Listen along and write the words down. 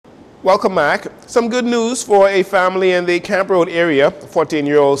Welcome back. Some good news for a family in the Camp Road area.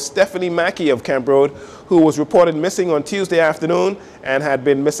 14-year-old Stephanie Mackey of Camp Road, who was reported missing on Tuesday afternoon and had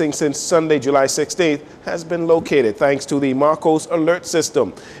been missing since Sunday, July 16th, has been located thanks to the Marcos alert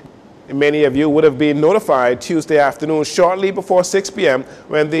system. Many of you would have been notified Tuesday afternoon shortly before 6 p.m.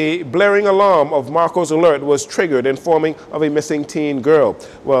 when the blaring alarm of Marcos alert was triggered, informing of a missing teen girl.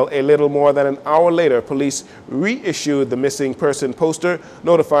 Well, a little more than an hour later, police reissued the missing person poster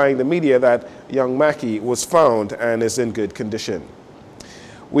notifying the media that young Mackey was found and is in good condition.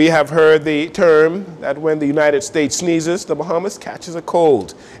 We have heard the term that when the United States sneezes, the Bahamas catches a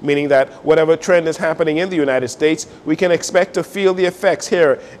cold, meaning that whatever trend is happening in the United States, we can expect to feel the effects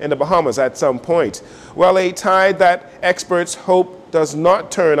here in the Bahamas at some point. Well, a tide that experts hope does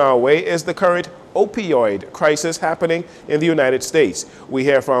not turn our way is the current opioid crisis happening in the United States. We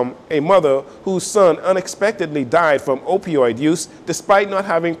hear from a mother whose son unexpectedly died from opioid use despite not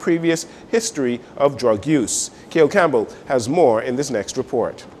having previous history of drug use. Cale Campbell has more in this next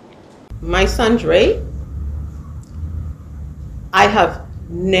report. My son Dre, I have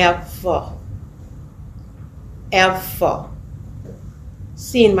never, ever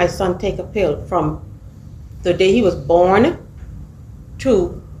seen my son take a pill from the day he was born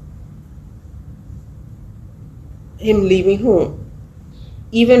to him leaving home.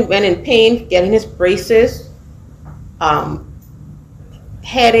 Even when in pain, getting his braces,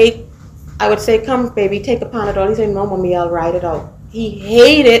 headache, I would say, come baby, take a Panadol. He said, no mommy, I'll ride it out. He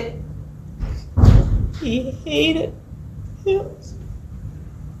hated pills.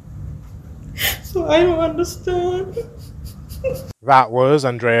 So I don't understand. That was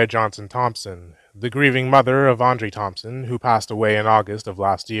Andrea Johnson Thompson, the grieving mother of Andre Thompson, who passed away in August of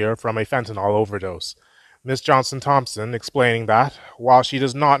last year from a fentanyl overdose. Ms. Johnson Thompson explaining that, while she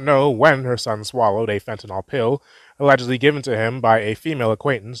does not know when her son swallowed a fentanyl pill allegedly given to him by a female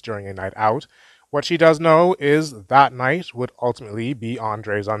acquaintance during a night out, what she does know is that night would ultimately be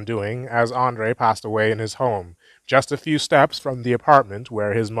Andre's undoing, as Andre passed away in his home, just a few steps from the apartment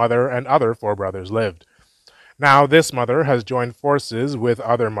where his mother and other four brothers lived. Now this mother has joined forces with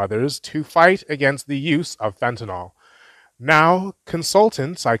other mothers to fight against the use of fentanyl. Now,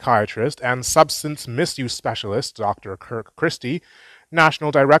 consultant psychiatrist and substance misuse specialist Dr. Kirk Christie,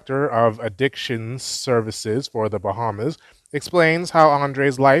 National Director of Addiction Services for the Bahamas, explains how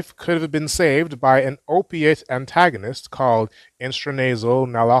Andre's life could have been saved by an opiate antagonist called intranasal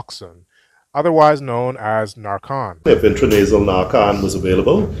naloxone, otherwise known as Narcan. If intranasal Narcan was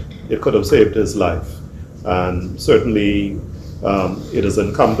available, it could have saved his life. And certainly it is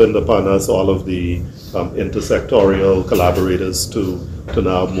incumbent upon us, all of the intersectorial collaborators, to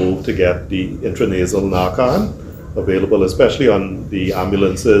now move to get the intranasal Narcan available, especially on the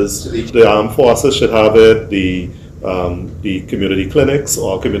ambulances. The armed forces should have it, the community clinics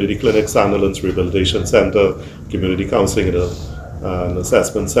or community clinics, ambulance rehabilitation center, community counseling and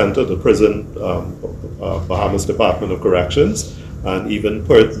assessment center, the prison, Bahamas Department of Corrections, and even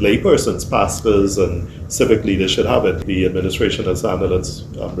laypersons, pastors and civic leaders should have it. The Administration of Ambulance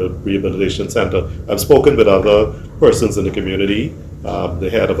Rehabilitation Center. I've spoken with other persons in the community, the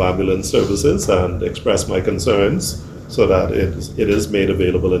head of ambulance services, and expressed my concerns so that it is made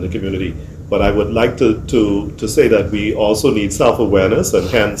available in the community. But I would like to say that we also need self-awareness, and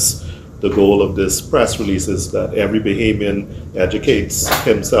hence the goal of this press release is that every Bahamian educates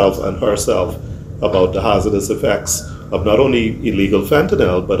himself and herself about the hazardous effects of not only illegal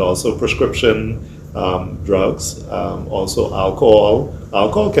fentanyl, but also prescription drugs, also alcohol.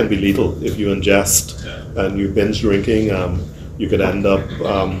 Alcohol can be lethal if you ingest and you binge drinking. You could end up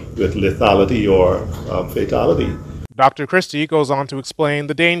with lethality or fatality. Dr. Christie goes on to explain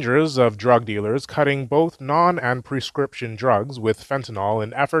the dangers of drug dealers cutting both non- and prescription drugs with fentanyl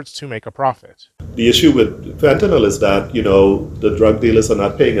in efforts to make a profit. The issue with fentanyl is that, the drug dealers are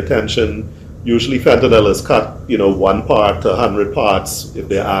not paying attention. Usually fentanyl is cut, 1 part to 100 parts if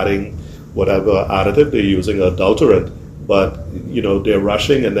they're adding whatever additive they're using, adulterant. But, they're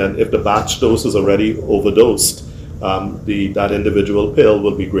rushing, and then if the batch dose is already overdosed, that individual pill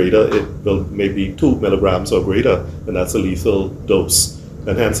will be greater. It will maybe 2 milligrams or greater, and that's a lethal dose.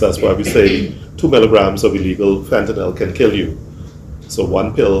 And hence that's why we say 2 milligrams of illegal fentanyl can kill you. So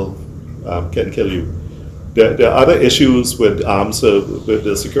 1 pill can kill you. There are other issues with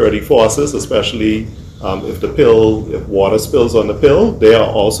the security forces, especially if water spills on the pill, they are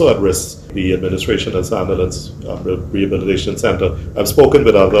also at risk. The Administration of Ambulance Rehabilitation Center. I've spoken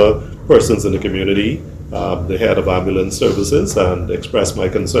with other persons in the community, the head of ambulance services, and expressed my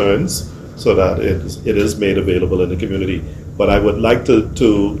concerns so that it is made available in the community. But I would like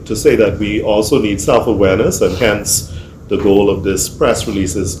to say that we also need self-awareness, and hence the goal of this press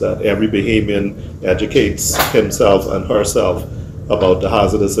release is that every Bahamian educates himself and herself about the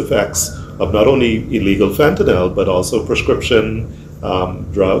hazardous effects of not only illegal fentanyl, but also prescription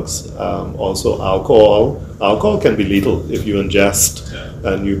drugs, also alcohol. Alcohol can be lethal if you ingest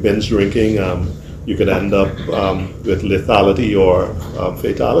and you binge drinking. You could end up with lethality or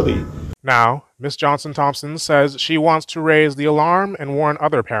fatality. Now, Ms. Johnson-Thompson says she wants to raise the alarm and warn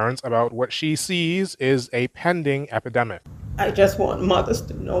other parents about what she sees is a pending epidemic. I just want mothers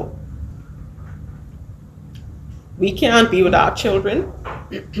to know we can't be with our children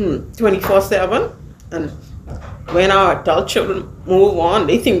 24/7, and when our adult children move on,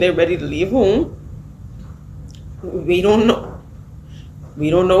 they think they're ready to leave home. We don't know. We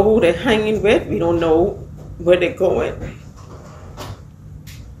don't know who they're hanging with. We don't know where they're going.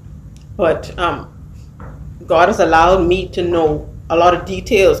 But God has allowed me to know a lot of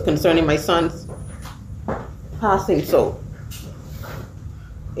details concerning my son's passing. So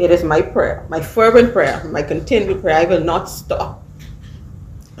it is my prayer, my fervent prayer, my continued prayer. I will not stop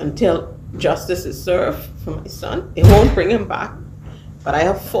until justice is served for my son. It won't bring him back. But I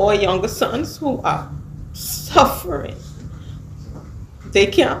have 4 younger sons who are suffering. They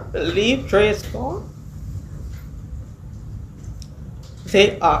can't believe Dre is gone.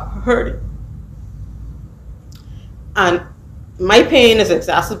 They are hurting. And my pain is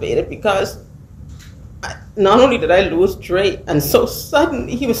exacerbated because not only did I lose Dre, and so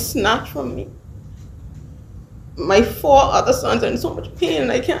suddenly he was snatched from me. My 4 other sons are in so much pain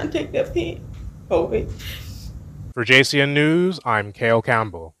and I can't take their pain away. For Jcn News, I'm Cale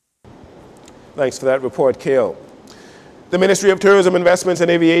Campbell. Thanks for that report, Cale. The Ministry of Tourism, Investments and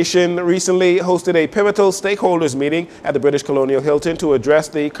Aviation recently hosted a pivotal stakeholders meeting at the British Colonial Hilton to address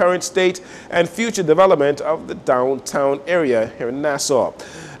the current state and future development of the downtown area here in Nassau.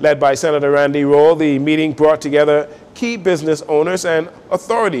 Led by Senator Randy Roll, the meeting brought together key business owners and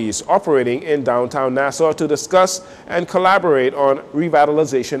authorities operating in downtown Nassau to discuss and collaborate on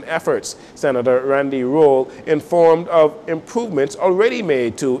revitalization efforts. Senator Randy Roll informed of improvements already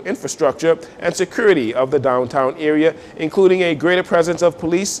made to infrastructure and security of the downtown area, including a greater presence of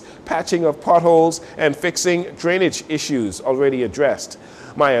police, patching of potholes, and fixing drainage issues already addressed.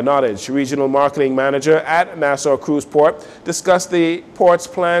 Maya Nottage, Regional Marketing Manager at Nassau Cruise Port, discussed the port's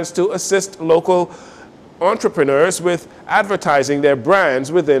plans to assist local entrepreneurs with advertising their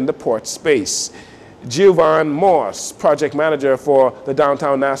brands within the port space. Giovanni Morse, project manager for the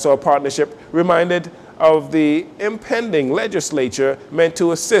Downtown Nassau Partnership, reminded of the impending legislature meant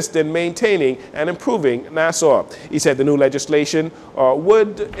to assist in maintaining and improving Nassau. He said the new legislation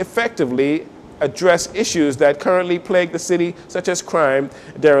would effectively address issues that currently plague the city, such as crime,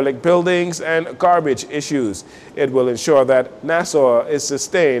 derelict buildings, and garbage issues. It will ensure that Nassau is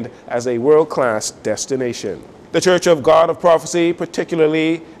sustained as a world-class destination. The Church of God of Prophecy,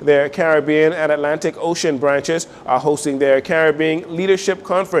 particularly their Caribbean and Atlantic Ocean branches, are hosting their Caribbean Leadership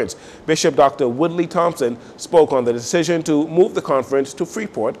Conference. Bishop Dr. Woodley Thompson spoke on the decision to move the conference to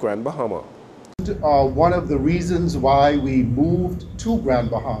Freeport, Grand Bahama. One of the reasons why we moved to Grand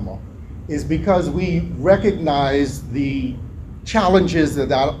Bahama is because we recognize the challenges that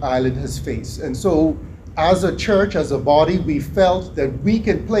that island has faced. And so as a church, as a body, we felt that we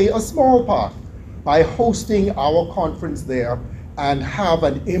can play a small part by hosting our conference there and have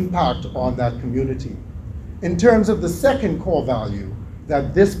an impact on that community. In terms of the second core value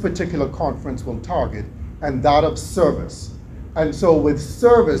that this particular conference will target, and that of service. And so with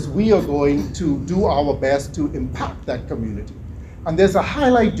service, we are going to do our best to impact that community. And there's a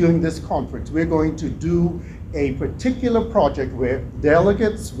highlight during this conference. We're going to do a particular project where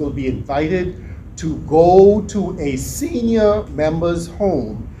delegates will be invited to go to a senior member's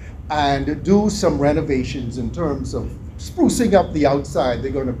home and do some renovations in terms of sprucing up the outside.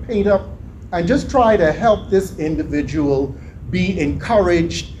 They're going to paint up and just try to help this individual be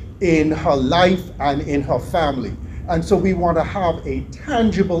encouraged in her life and in her family. And so we want to have a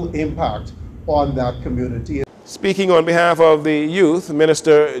tangible impact on that community. Speaking on behalf of the youth,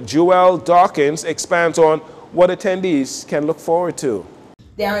 Minister Joel Dawkins expands on what attendees can look forward to.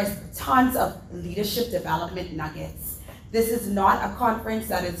 There is tons of leadership development nuggets. This is not a conference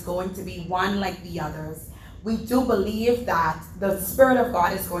that is going to be one like the others. We do believe that the Spirit of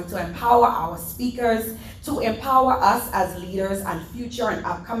God is going to empower our speakers, to empower us as leaders and future and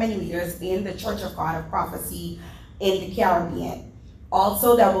upcoming leaders in the Church of God of Prophecy in the Caribbean.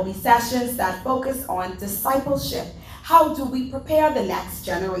 Also, there will be sessions that focus on discipleship. How do we prepare the next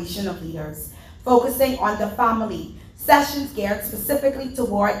generation of leaders? Focusing on the family. Sessions geared specifically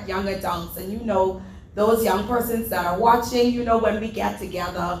toward young adults. And you know, those young persons that are watching, you know, when we get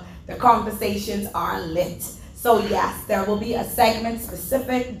together, the conversations are lit. So yes, there will be a segment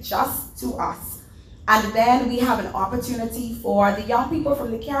specific just to us. And then we have an opportunity for the young people from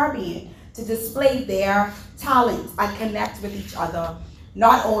the Caribbean to display their talent and connect with each other,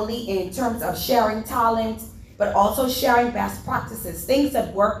 not only in terms of sharing talent, but also sharing best practices, things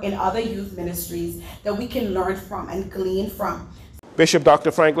that work in other youth ministries that we can learn from and glean from. Bishop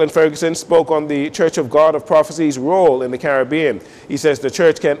Dr. Franklin Ferguson spoke on the Church of God of Prophecy's role in the Caribbean. He says the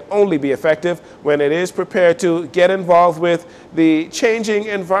church can only be effective when it is prepared to get involved with the changing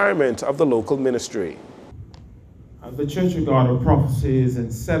environment of the local ministry. The Church of God of Prophecy is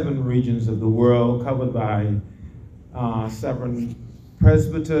in 7 regions of the world, covered by 7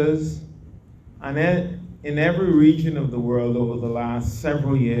 presbyters. And in every region of the world over the last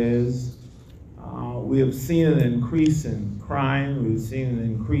several years, we have seen an increase in crime, we've seen an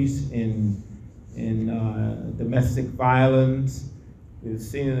increase in domestic violence, we've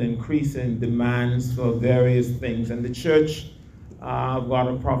seen an increase in demands for various things. And the Church of God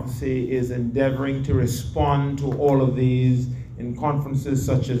of Prophecy is endeavoring to respond to all of these in conferences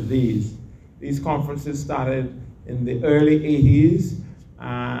such as these. These conferences started in the early 80s,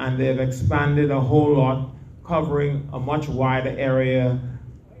 and they've expanded a whole lot, covering a much wider area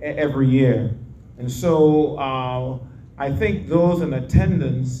every year. And so I think those in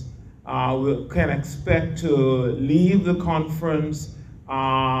attendance can expect to leave the conference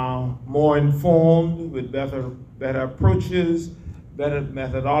more informed, with better approaches, better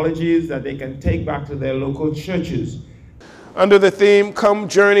methodologies that they can take back to their local churches. Under the theme, Come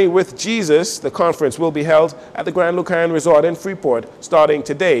Journey with Jesus, the conference will be held at the Grand Lucayan Resort in Freeport starting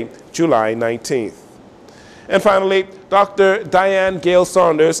today, July 19th. And finally, Dr. Diane Gale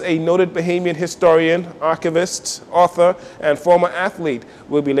Saunders, a noted Bahamian historian, archivist, author, and former athlete,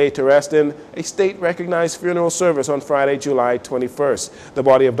 will be laid to rest in a state-recognized funeral service on Friday, July 21st. The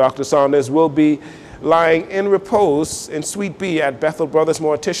body of Dr. Saunders will be lying in repose in Suite B at Bethel Brothers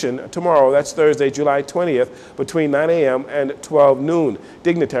Mortician tomorrow, that's Thursday, July 20th, between 9 a.m. and 12 noon.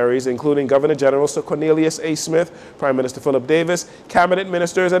 Dignitaries, including Governor General Sir Cornelius A. Smith, Prime Minister Philip Davis, cabinet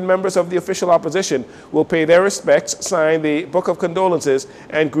ministers, and members of the official opposition will pay their respects, sign the Book of Condolences,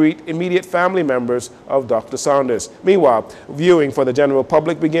 and greet immediate family members of Dr. Saunders. Meanwhile, viewing for the general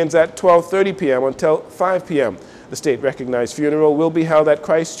public begins at 12:30 p.m. until 5 p.m. The state-recognized funeral will be held at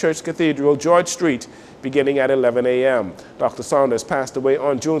Christ Church Cathedral, George Street, beginning at 11 a.m. Dr. Saunders passed away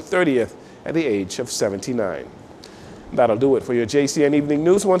on June 30th at the age of 79. That'll do it for your JCN Evening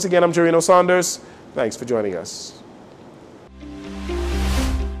News. Once again, I'm Jcn Saunders. Thanks for joining us.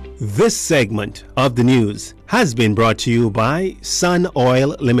 This segment of the news has been brought to you by Sun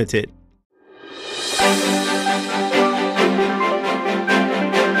Oil Limited.